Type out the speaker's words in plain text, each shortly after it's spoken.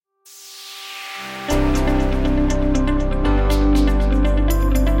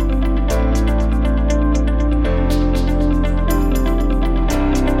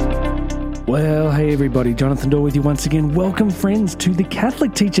Well, hey everybody, Jonathan Doyle with you once again. Welcome, friends, to the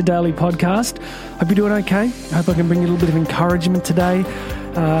Catholic Teacher Daily podcast. Hope you're doing okay. I hope I can bring you a little bit of encouragement today.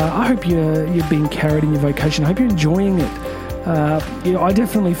 I hope you're being carried in your vocation. I hope you're enjoying it. I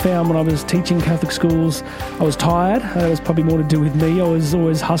definitely found when I was teaching Catholic schools, I was tired. It was probably more to do with me. I was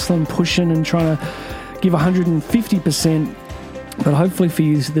always hustling, pushing, and trying to give 150%. But hopefully for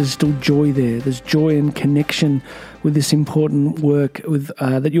you, there's still joy there. There's joy and connection with this important work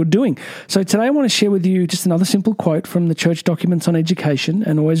that you're doing. So today I want to share with you just another simple quote from the Church Documents on Education.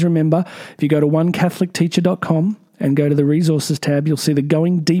 And always remember, if you go to onecatholicteacher.com and go to the resources tab, you'll see the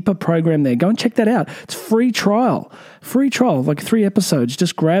Going Deeper program there. Go and check that out. It's free trial, like 3 episodes.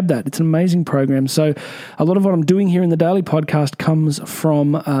 Just grab that. It's an amazing program. So a lot of what I'm doing here in the daily podcast comes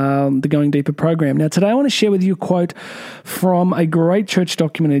from the Going Deeper program. Now, today I want to share with you a quote from a great church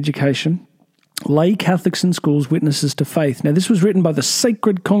document on education, Lay Catholics in Schools, Witnesses to Faith. Now, this was written by the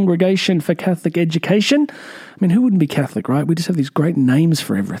Sacred Congregation for Catholic Education. I mean, who wouldn't be Catholic, right? We just have these great names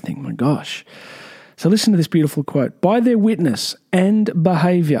for everything. My gosh. So listen to this beautiful quote. By their witness and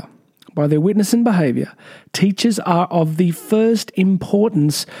behaviour, teachers are of the first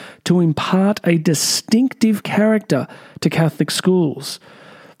importance to impart a distinctive character to Catholic schools.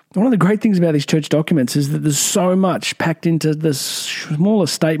 One of the great things about these church documents is that there's so much packed into the smaller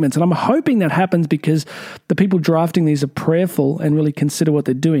statements, and I'm hoping that happens because the people drafting these are prayerful and really consider what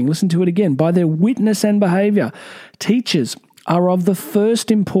they're doing. Listen to it again. By their witness and behaviour, teachers are of the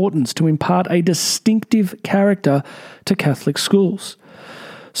first importance to impart a distinctive character to Catholic schools.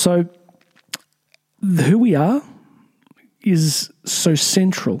 So who we are is so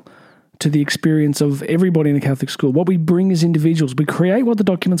central to the experience of everybody in a Catholic school. What we bring as individuals, we create what the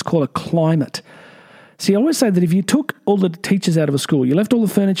documents call a climate. See, I always say that if you took all the teachers out of a school, you left all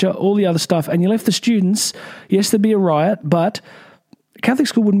the furniture, all the other stuff, and you left the students, yes, there'd be a riot, but a Catholic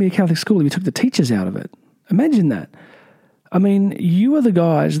school wouldn't be a Catholic school if you took the teachers out of it. Imagine that. I mean, you are the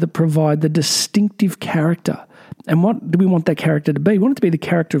guys that provide the distinctive character. And what do we want that character to be? We want it to be the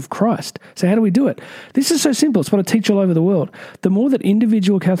character of Christ. So how do we do it? This is so simple. It's what I teach all over the world. The more that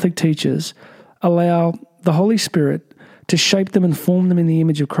individual Catholic teachers allow the Holy Spirit to shape them and form them in the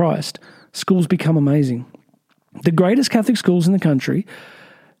image of Christ, schools become amazing. The greatest Catholic schools in the country,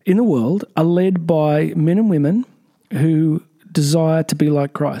 in the world, are led by men and women who desire to be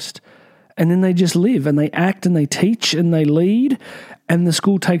like Christ. And then they just live and they act and they teach and they lead, and the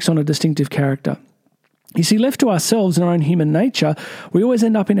school takes on a distinctive character. You see, left to ourselves and our own human nature, we always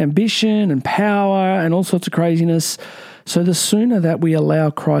end up in ambition and power and all sorts of craziness. So the sooner that we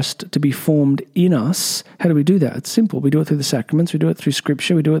allow Christ to be formed in us, how do we do that? It's simple. We do it through the sacraments, we do it through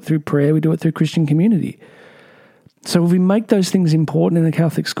Scripture, we do it through prayer, we do it through Christian community. So if we make those things important in the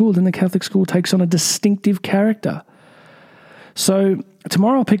Catholic school, then the Catholic school takes on a distinctive character. So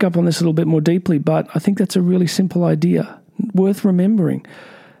tomorrow I'll pick up on this a little bit more deeply, but I think that's a really simple idea, worth remembering,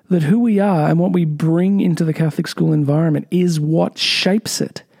 that who we are and what we bring into the Catholic school environment is what shapes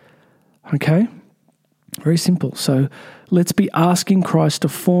it. Okay? Very simple. So let's be asking Christ to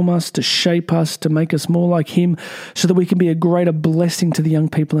form us, to shape us, to make us more like Him so that we can be a greater blessing to the young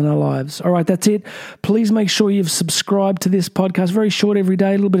people in our lives. All right, that's it. Please make sure you've subscribed to this podcast. Very short every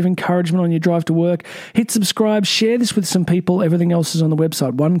day, a little bit of encouragement on your drive to work. Hit subscribe, share this with some people. Everything else is on the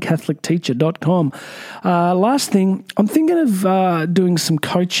website, onecatholicteacher.com. Last thing, I'm thinking of doing some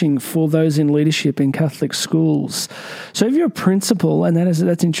coaching for those in leadership in Catholic schools. So if you're a principal and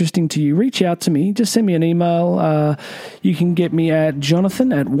that's interesting to you, reach out to me. Just send me an email. You can get me at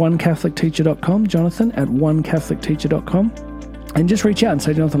jonathan@onecatholicteacher.com, jonathan@onecatholicteacher.com. And just reach out and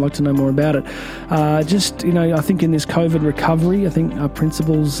say, Jonathan, I'd like to know more about it. I think in this COVID recovery, I think our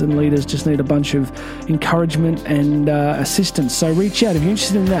principals and leaders just need a bunch of encouragement and assistance. So reach out. If you're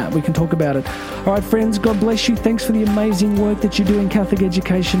interested in that, we can talk about it. All right, friends, God bless you. Thanks for the amazing work that you do in Catholic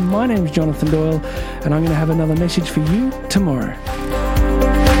education. My name's Jonathan Doyle, and I'm going to have another message for you tomorrow.